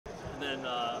then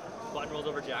button rolls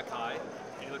over jack high,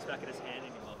 and he looks back at his hand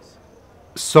and he looks.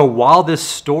 So while this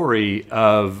story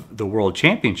of the World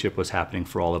Championship was happening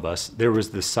for all of us, there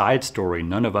was this side story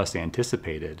none of us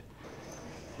anticipated,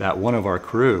 that one of our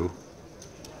crew,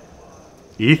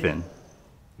 Ethan,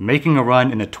 making a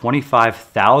run in a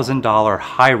 $25,000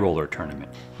 high roller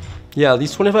tournament. Yeah,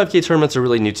 these 25K tournaments are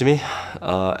really new to me.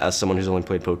 As someone who's only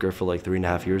played poker for like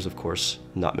 3.5 years, of course,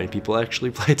 not many people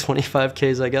actually play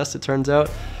 25Ks, I guess, it turns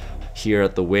out. Here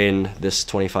at the Win, this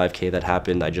 25K that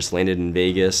happened, I just landed in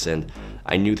Vegas and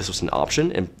I knew this was an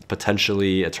option and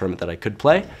potentially a tournament that I could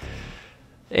play.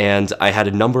 And I had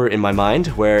a number in my mind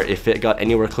where if it got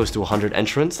anywhere close to 100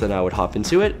 entrants, then I would hop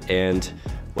into it. And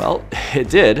well, it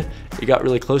did. It got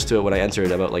really close to it when I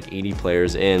entered, about like 80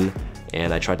 players in,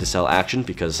 and I tried to sell action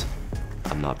because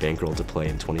I'm not bankrolled to play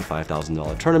in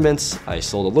 $25,000 tournaments. I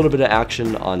sold a little bit of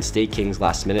action on Stake Kings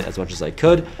last minute as much as I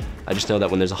could. I just know that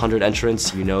when there's 100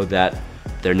 entrants, you know that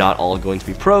they're not all going to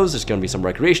be pros. There's going to be some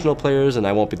recreational players, and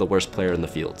I won't be the worst player in the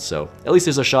field. So at least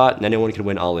there's a shot, and anyone can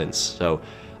win all-ins. So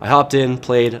I hopped in,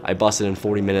 played, I busted in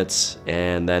 40 minutes,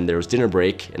 and then there was dinner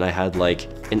break, and I had like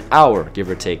an hour, give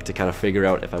or take, to kind of figure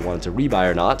out if I wanted to rebuy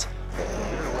or not.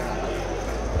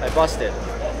 I busted.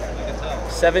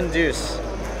 7 deuce.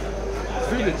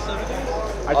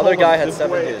 Other guy had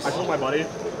 7 deuce. I told my buddy.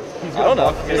 He's I don't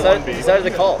know. He decided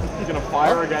to call. He's gonna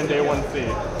fire again day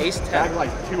 1C. Ace 10. Bag like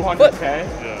 200K,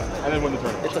 and then win the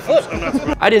tournament. It's a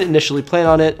flip. I didn't initially plan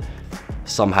on it.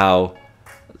 Somehow,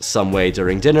 some way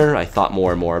during dinner, I thought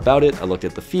more and more about it. I looked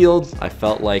at the field. I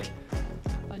felt like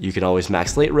you can always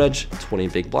max late reg, 20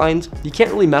 big blind. You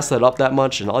can't really mess that up that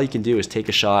much, and all you can do is take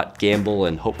a shot, gamble,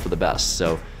 and hope for the best.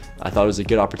 So I thought it was a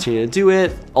good opportunity to do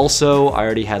it. Also, I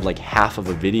already had like half of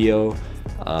a video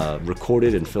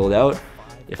recorded and filled out.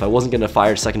 If I wasn't gonna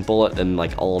fire second bullet, then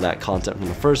like all that content from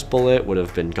the first bullet would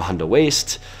have been gone to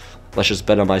waste. Let's just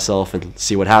bet on myself and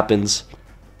see what happens.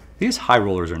 These high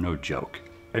rollers are no joke.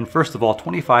 And first of all,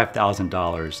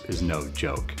 $25,000 is no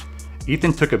joke.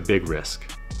 Ethan took a big risk,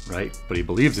 right? But he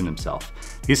believes in himself.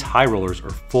 These high rollers are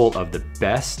full of the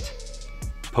best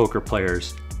poker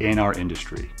players in our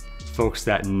industry. Folks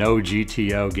that know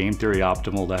GTO, game theory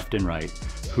optimal left and right,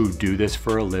 who do this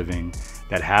for a living,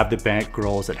 that have the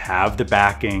bankrolls, that have the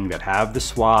backing, that have the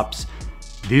swaps.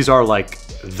 These are like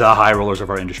the high rollers of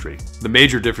our industry. The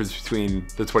major difference between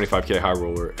the 25K high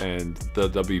roller and the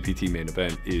WPT main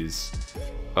event is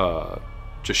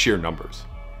just sheer numbers.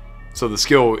 So the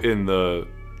skill in the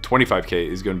 25K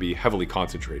is going to be heavily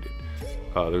concentrated.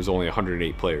 There's only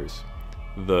 108 players.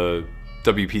 The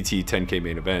WPT 10K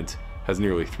main event has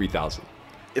nearly 3,000.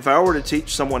 If I were to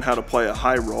teach someone how to play a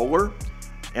high roller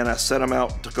and I set them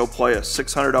out to go play a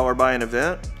 $600 buy-in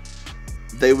event,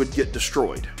 they would get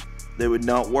destroyed. They would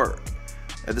not work.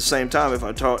 At the same time, if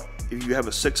you have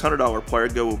a $600 player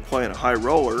go play in a high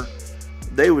roller,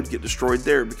 they would get destroyed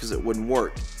there because it wouldn't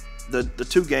work. The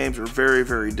two games are very,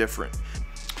 very different.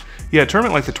 Yeah, a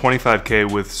tournament like the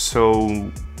 25K with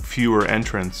so fewer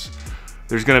entrants,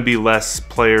 there's going to be less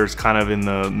players kind of in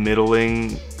the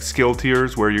middling skill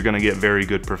tiers where you're going to get very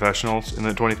good professionals in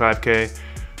the 25K.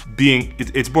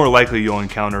 It's more likely you'll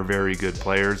encounter very good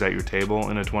players at your table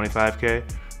in a 25K.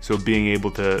 So being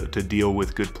able to deal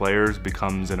with good players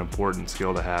becomes an important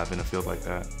skill to have in a field like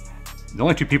that. The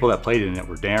only two people that played in it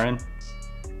were Darren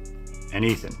and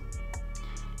Ethan.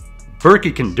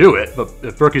 Berkey can do it, but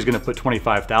if Berkey's gonna put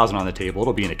 25,000 on the table,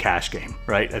 it'll be in a cash game,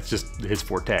 right? That's just his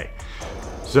forte.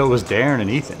 So it was Darren and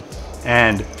Ethan.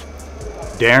 And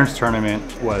Darren's tournament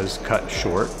was cut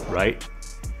short, right?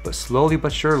 But slowly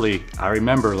but surely, I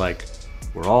remember like,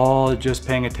 we're all just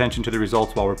paying attention to the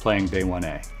results while we're playing day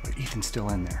 1A. But Ethan's still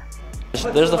in there.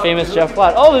 There's the famous Jeff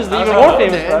Platt. Oh, there's the even more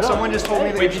famous Brett. Someone just told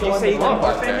me Wait, did you say even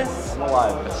more famous? I'm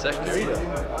alive. There you go.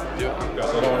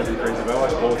 I don't want to be crazy, but I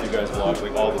watch both you guys vlog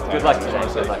like all the time. Good luck today.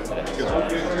 Good luck today. Good luck.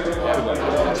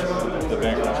 The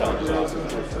bankroll challenge is awesome.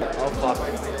 Oh, fuck.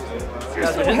 You're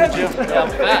so heavy. Yeah, I'm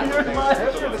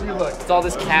fat. It's all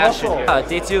this cash.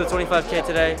 Day 2 of the 25K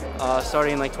today,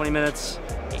 starting in like 20 minutes.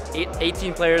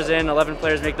 18 players in, 11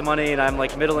 players make the money, and I'm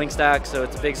like middling stack, so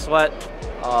it's a big sweat.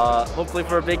 Hopefully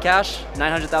for a big cash,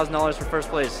 $900,000 for first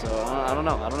place. So I don't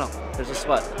know. There's a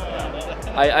sweat.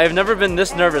 I've never been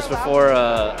this nervous before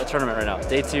a tournament right now.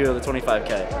 Day 2 of the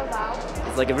 25K.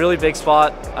 It's like a really big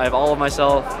spot. I have all of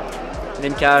myself.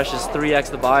 Min cash is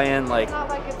 3x the buy-in. Like,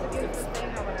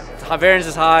 variance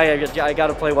is high. I got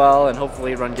to play well and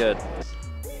hopefully run good.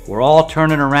 We're all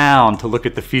turning around to look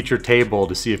at the feature table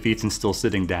to see if Ethan's still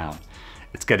sitting down.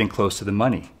 It's getting close to the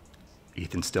money.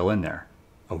 Ethan's still in there.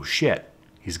 Oh shit,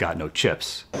 he's got no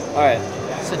chips. All right,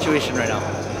 situation right now.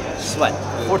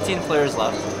 Sweat. 14 players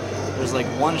left. there's like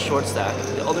one short stack.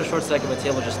 The other short stack of my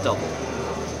table just doubled.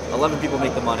 11 people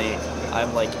make the money.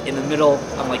 I'm like in the middle.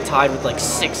 I'm like tied with like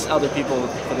 6 other people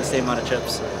for the same amount of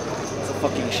chips. It's a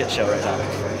fucking shit show right now.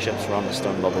 Chips are on the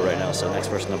stone bubble right now, so next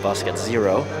person to bust gets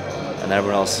 0, and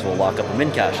everyone else will lock up a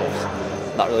min cash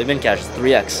of, not really min cash, it's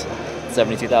 3x,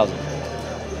 72,000.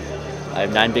 I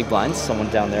have 9 big blinds. Someone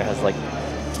down there has like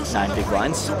 9 big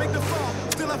blinds. Fuck.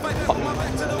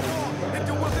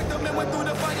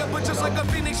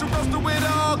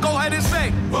 Go ahead and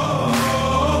say.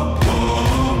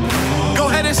 Go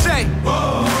ahead and say.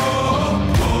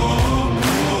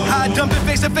 I jumped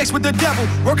face to face with the devil.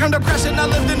 Work under pressure and I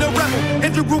lived in a rebel.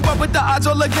 If you grew up with the odds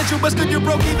all against you, but still you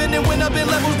broke even and went up in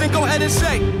levels, then go ahead and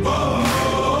say.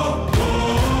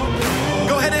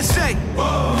 Go ahead and say.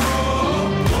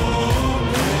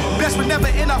 Best but never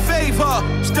in our favor.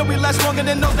 Still we last longer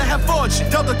than those that have fortune.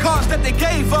 Dealt the cards that they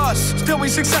gave us. Still we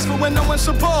successful when no one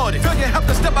supported. Failure helped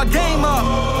us step our game up.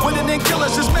 Winning and kill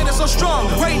us just made us so strong.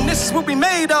 Greatness is what we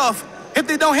made of. If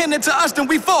they don't hand it to us, then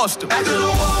we forced them. After the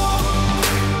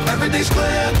war, everything's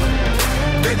clear.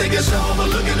 They think it's over,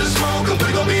 look at the smoke, and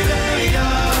we gon' be there,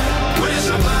 yeah. We're the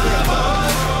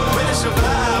survivors, we're the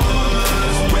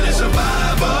survivors, we're the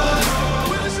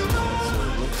survivors. So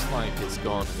it looks like it's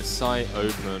gone Messiah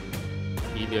Open,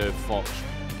 Elio Fox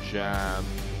Jam,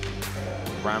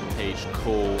 Rampage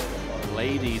Call,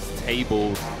 Ladies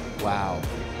Tabled. Wow.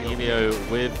 Elio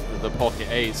with the pocket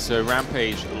ace, so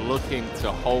Rampage looking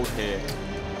to hold here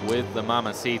with the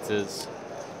Mamacitas.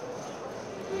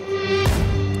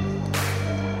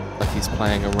 Like he's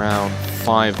playing around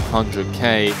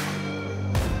 500k.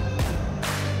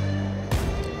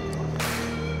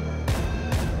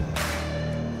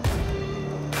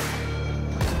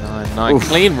 Nine.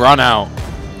 Clean run out.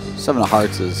 7 of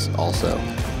hearts is also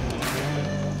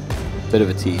a bit of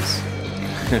a tease.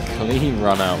 Clean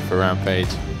run out for Rampage.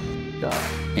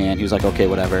 And he was like, okay,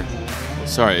 whatever.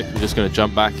 Sorry, we're just going to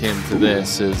jump back into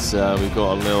this as we've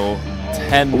got a little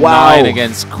 10-9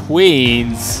 against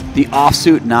Queens. The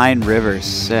offsuit 9 river,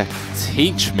 sick.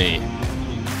 Teach me.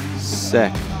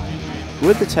 Sick. Who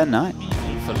had the 10-9?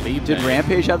 Felipe. Did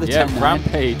Rampage have the 10-9? Yeah,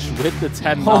 Rampage with the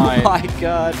 10-9. Oh my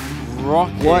god.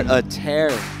 Rocking what a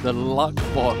tear. The luck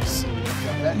box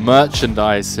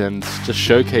merchandise and just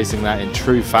showcasing that in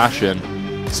true fashion.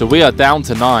 So we are down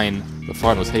to 9. The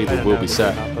finals table will be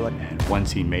set. And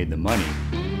once he made the money,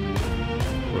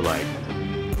 we're like,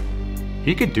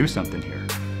 he could do something here.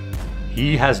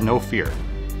 He has no fear.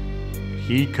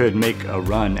 He could make a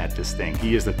run at this thing.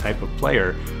 He is the type of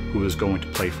player who is going to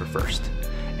play for first.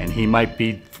 And he might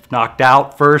be knocked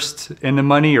out first in the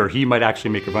money, or he might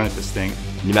actually make a run at this thing.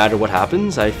 No matter what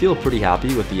happens, I feel pretty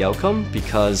happy with the outcome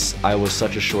because I was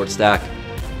such a short stack.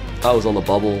 I was on the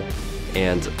bubble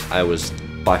and I was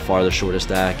by far the shortest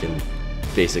stack, and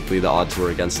basically the odds were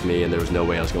against me and there was no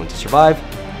way I was going to survive.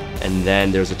 And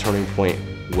then there's a turning point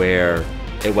where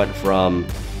it went from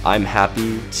I'm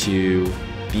happy to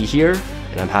be here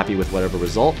and I'm happy with whatever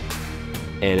result,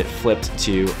 and it flipped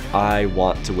to I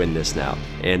want to win this now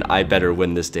and I better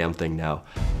win this damn thing now.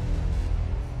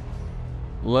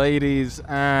 Ladies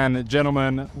and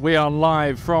gentlemen, we are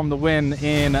live from the win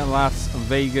in Las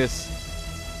Vegas.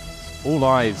 All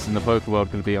eyes in the poker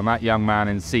world going to be on that young man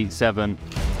in seat 7,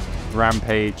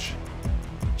 Rampage.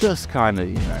 Just kind of,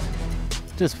 you know,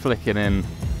 just flicking in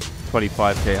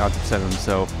 25k, 100%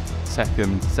 himself.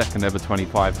 Second ever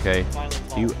 25k.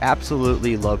 You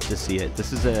absolutely love to see it.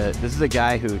 This is a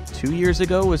guy who 2 years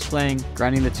ago was playing,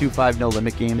 grinding the 2-5 no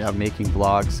limit games, making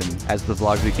vlogs, and as the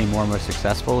vlogs became more and more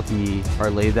successful, he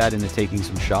parlayed that into taking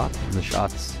some shots, and the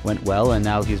shots went well, and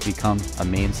now he's become a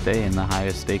mainstay in the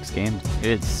highest stakes games.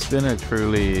 It's been a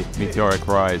truly meteoric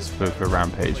rise for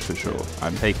Rampage for sure.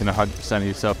 I'm taking 100% of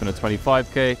yourself in a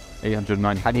 25k,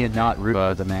 890. How do you not root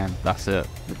for the man? That's it.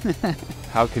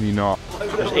 How can you not?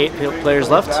 There's 8 players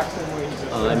left.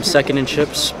 I'm second in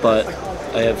chips, but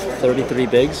I have 33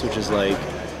 bigs, which is like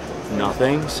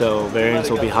nothing. So variance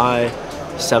will be high.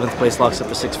 7th place locks up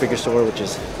a 6-figure store, which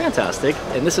is fantastic.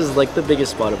 And this is like the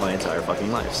biggest spot of my entire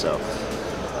fucking life. So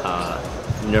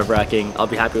nerve-wracking. I'll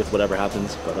be happy with whatever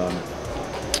happens, but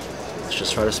let's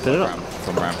just try to spin it up.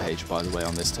 From Rampage, by the way,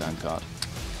 on this turn card.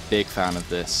 Big fan of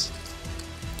this.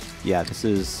 Yeah, this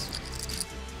is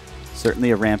certainly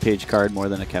a Rampage card more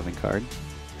than a Kevin card.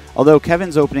 Although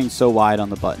Kevin's opening so wide on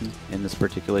the button in this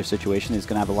particular situation, he's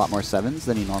going to have a lot more 7s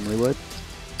than he normally would.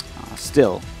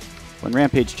 Still, when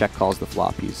Rampage check calls the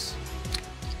flop, he's...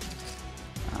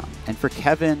 and for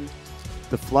Kevin,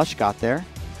 the flush got there,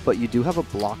 but you do have a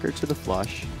blocker to the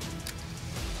flush.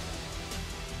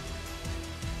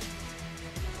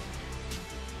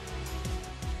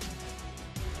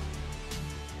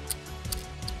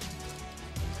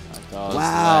 Does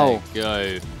Wow. leg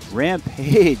go.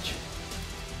 Rampage.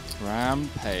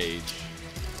 Rampage.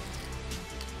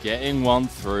 Getting one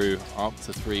through, up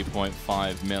to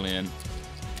 3.5 million.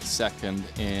 Second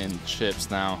in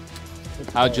chips now.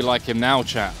 How'd you like him now,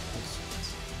 chat?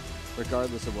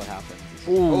 Regardless of what happens.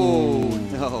 Ooh. Oh,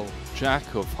 no.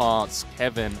 Jack of Hearts,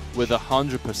 Kevin, with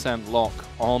 100% lock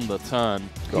on the turn.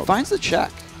 He finds the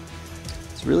check.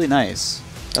 It's really nice.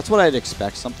 That's what I'd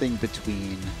expect. Something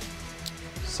between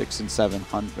 6 and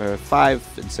 700, or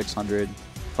 5 and 600,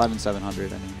 5 and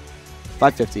 700. I mean,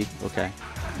 550. Okay.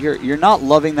 You're not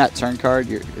loving that turn card.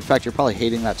 In fact, you're probably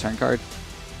hating that turn card.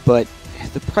 But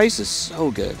the price is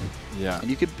so good. Yeah. And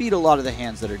you could beat a lot of the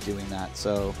hands that are doing that.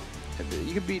 So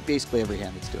you could beat basically every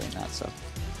hand that's doing that. So.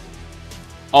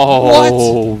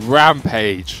 Oh, what?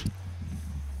 Rampage.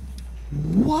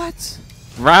 What?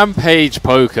 Rampage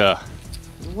poker.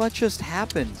 What just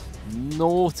happened?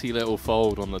 Naughty little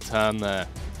fold on the turn there.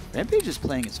 Rampage is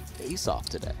playing his face off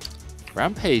today.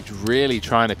 Rampage really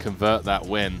trying to convert that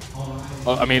win.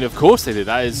 Oh, I mean, of course they did.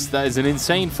 That is an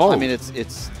insane fold. I mean,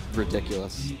 it's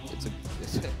ridiculous.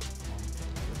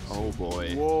 Oh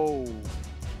boy. Whoa.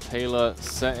 Taylor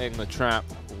setting the trap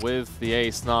with the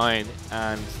ace-9,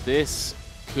 and this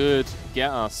could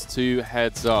get us to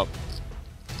heads up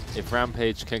if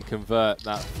Rampage can convert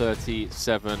that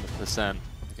 37%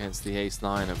 against the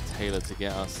ace-9 of Taylor to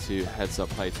get us to heads up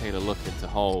play. Taylor looking to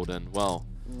hold, and well,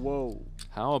 whoa.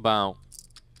 How about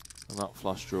a nut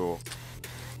flush draw?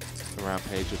 The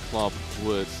Rampage, a club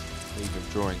would leave him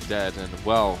drawing dead, and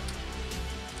well,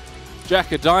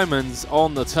 Jack of Diamonds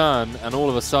on the turn, and all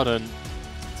of a sudden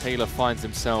Taylor finds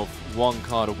himself one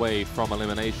card away from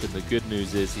elimination. The good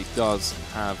news is he does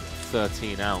have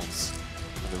 13 outs,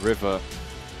 and the river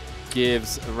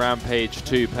gives Rampage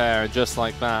 2 pair, and just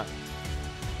like that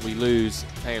we lose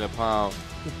Taylor Powell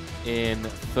in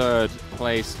third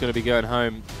place. Going to be going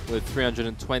home with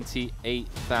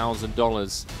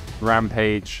 $328,000.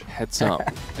 Rampage. Heads up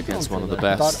against one of the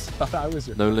best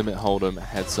no limit hold'em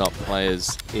heads up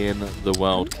players in the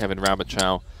world, Kevin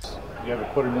Rabichow. You have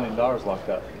 $250,000 locked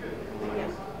up.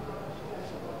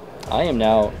 I am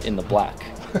now in the black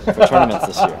for tournaments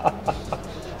this year.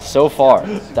 So far.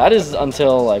 That is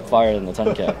until like fire in the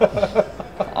 10K.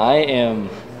 I am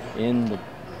in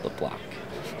the black.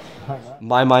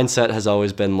 My mindset has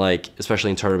always been like,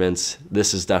 especially in tournaments,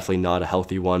 this is definitely not a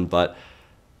healthy one, but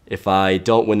if I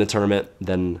don't win the tournament,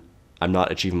 then I'm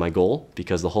not achieving my goal,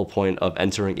 because the whole point of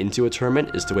entering into a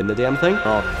tournament is to win the damn thing.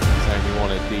 Saying you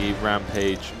wanted the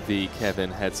Rampage v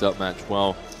Kevin heads up match.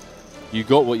 Well, you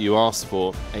got what you asked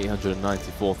for,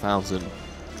 $894,000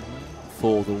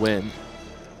 for the win.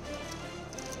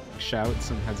 Shout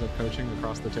some heads up coaching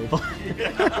across the table.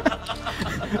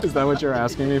 Is that what you're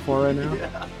asking me for right now?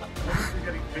 Yeah.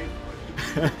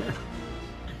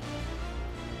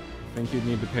 I think you'd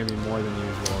need to pay me more than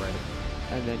usual already.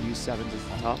 And then use 7s as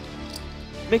the top.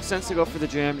 Makes sense to go for the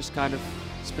jam, just kind of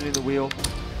spinning the wheel,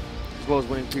 as well as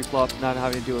winning pre-flop, not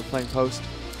having to do it playing post.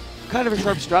 Kind of a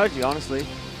sharp strategy, honestly.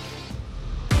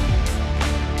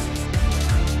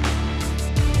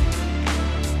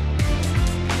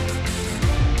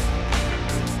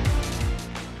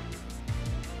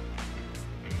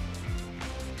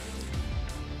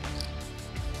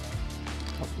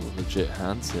 Couple of legit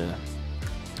hands here.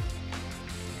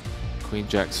 Queen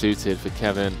Jack suited for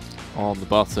Kevin on the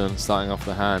button, starting off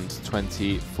the hand.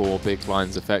 24 big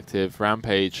blinds effective.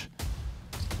 Rampage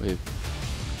with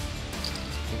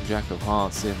King Jack of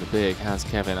Hearts in the big has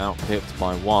Kevin outpipped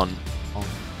by 1 on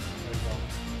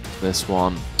this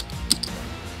one.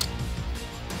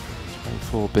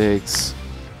 24 bigs.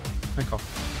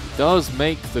 Does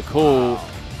make the call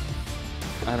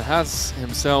and has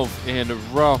himself in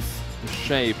rough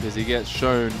shape as he gets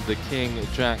shown the King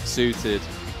Jack suited.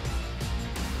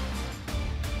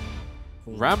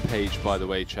 Rampage, by the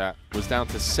way, chat, was down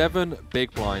to 7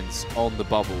 big blinds on the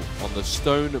bubble. On the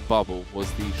stone bubble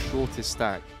was the shortest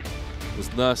stack.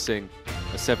 Was nursing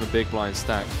a 7 big blind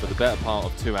stack for the better part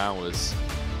of 2 hours.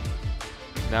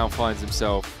 Now finds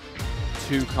himself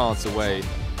 2 cards away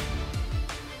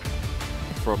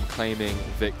from claiming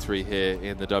victory here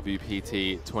in the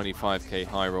WPT 25K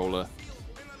High Roller.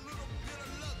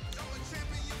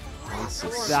 Ace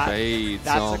of spades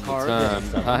on the turn.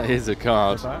 That is a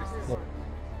card. Let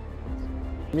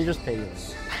me just pay you.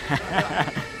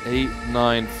 8,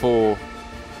 9, 4.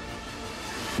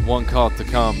 1 card to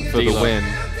come for the win.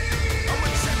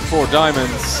 4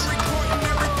 diamonds.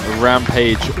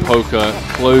 Rampage poker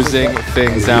closing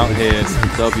things out here.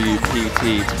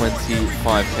 WPT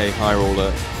 25K High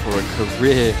Roller for a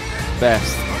career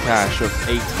best cash of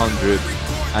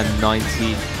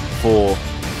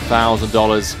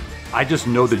 $894,000. I just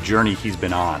know the journey he's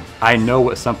been on. I know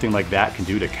what something like that can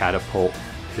do to catapult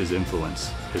his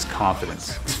influence, his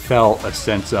confidence. I felt a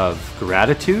sense of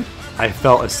gratitude. I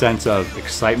felt a sense of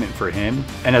excitement for him.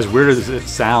 And as weird as it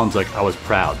sounds, like I was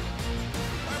proud.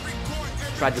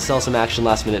 Tried to sell some action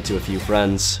last minute to a few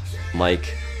friends,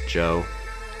 Mike, Joe.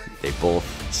 They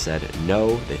both said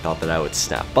no. They thought that I would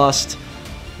snap bust.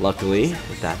 Luckily,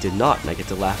 that did not, and I get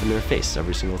to laugh in their face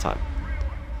every single time.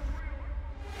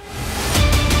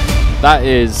 That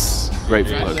is great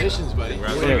for poker. Buddy.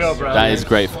 There you go, bro. That is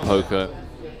great for poker.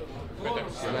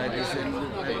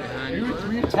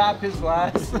 You tap his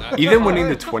glass. Even winning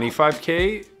the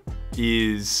 25K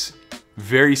is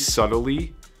very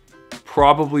subtly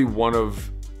probably one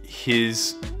of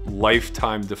his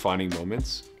lifetime defining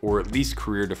moments, or at least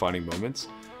career defining moments,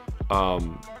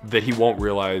 that he won't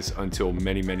realize until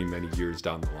many, many, many years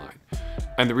down the line.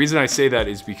 And the reason I say that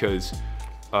is because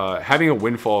having a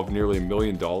windfall of nearly $1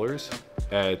 million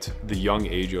at the young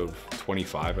age of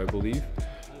 25, I believe,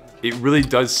 it really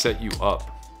does set you up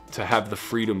to have the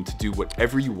freedom to do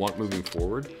whatever you want moving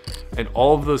forward. And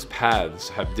all of those paths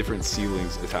have different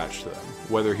ceilings attached to them,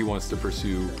 whether he wants to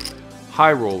pursue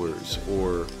high rollers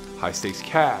or high stakes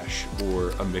cash or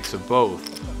a mix of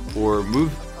both, or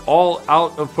move all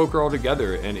out of poker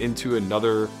altogether and into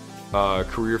another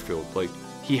career field. Like,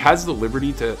 he has the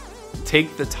liberty to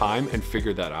take the time and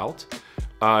figure that out.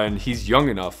 And he's young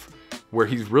enough where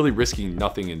he's really risking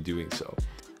nothing in doing so.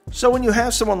 So when you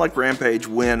have someone like Rampage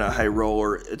win a high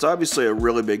roller, it's obviously a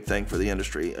really big thing for the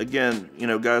industry. Again, you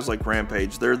know, guys like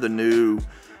Rampage, they're the new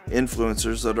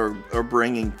influencers that are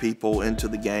bringing people into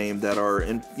the game, that are,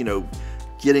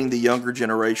 getting the younger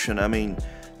generation. I mean,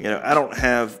 I don't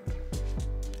have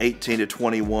 18 to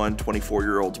 21,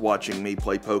 24-year-olds watching me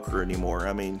play poker anymore.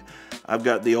 I mean, I've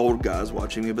got the old guys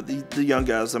watching me, but the young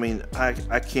guys, I mean,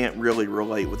 I can't really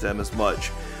relate with them as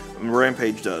much.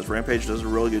 Rampage does. Rampage does a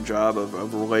really good job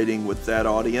of relating with that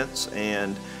audience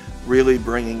and really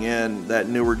bringing in that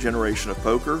newer generation of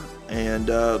poker and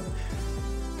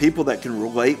people that can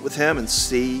relate with him and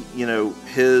see,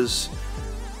 his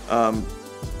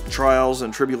trials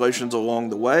and tribulations along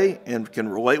the way and can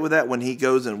relate with that when he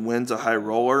goes and wins a high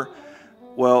roller.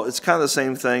 Well, it's kind of the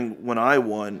same thing when I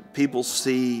won. People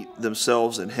see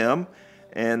themselves in him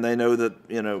and they know that,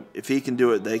 if he can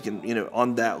do it, they can,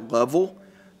 on that level,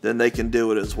 then they can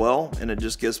do it as well. And it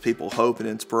just gives people hope and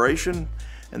inspiration.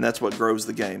 And that's what grows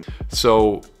the game.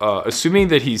 So assuming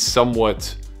that he's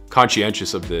somewhat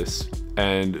conscientious of this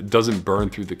and doesn't burn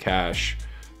through the cash,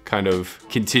 kind of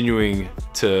continuing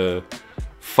to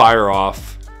fire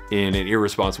off in an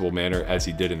irresponsible manner as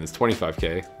he did in this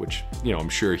 25K, which, I'm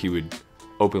sure he would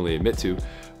openly admit to,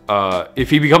 if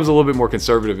he becomes a little bit more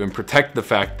conservative and protect the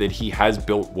fact that he has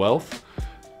built wealth,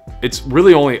 it's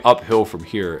really only uphill from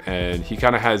here, and he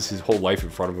kind of has his whole life in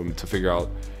front of him to figure out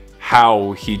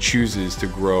how he chooses to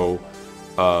grow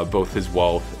both his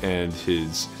wealth and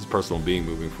his personal being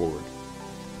moving forward.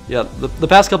 Yeah, the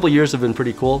past couple of years have been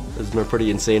pretty cool. It's been a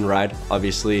pretty insane ride.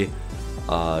 Obviously,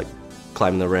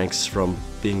 climbing the ranks from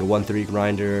being a 1-3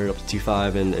 grinder up to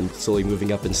 2-5 and slowly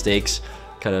moving up in stakes,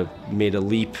 kind of made a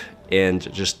leap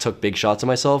and just took big shots at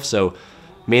myself. So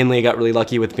mainly I got really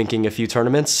lucky with binking a few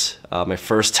tournaments. My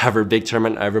first ever big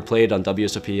tournament I ever played on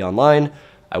WSOP Online,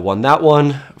 I won that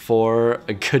one for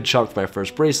a good chunk for my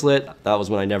first bracelet. That was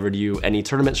when I never knew any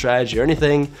tournament strategy or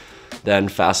anything. Then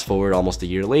fast forward almost a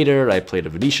year later, I played a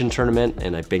Venetian tournament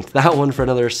and I banked that one for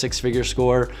another 6-figure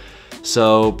score.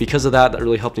 So because of that, that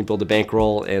really helped me build a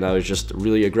bankroll, and I was just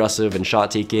really aggressive in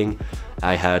shot taking.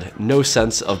 I had no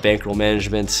sense of bankroll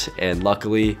management, and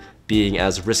luckily, being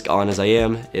as risk on as I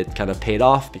am, it kind of paid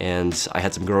off, and I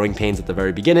had some growing pains at the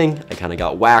very beginning. I kind of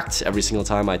got whacked every single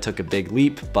time I took a big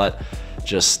leap, but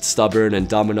just stubborn and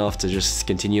dumb enough to just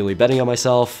continually betting on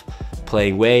myself,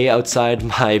 playing way outside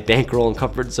my bankroll and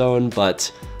comfort zone,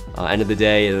 but end of the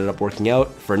day, it ended up working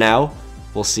out for now.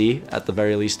 We'll see at the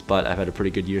very least, but I've had a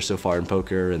pretty good year so far in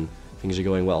poker and things are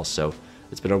going well. So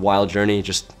it's been a wild journey,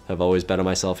 just have always bet on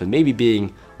myself and maybe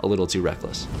being a little too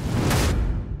reckless.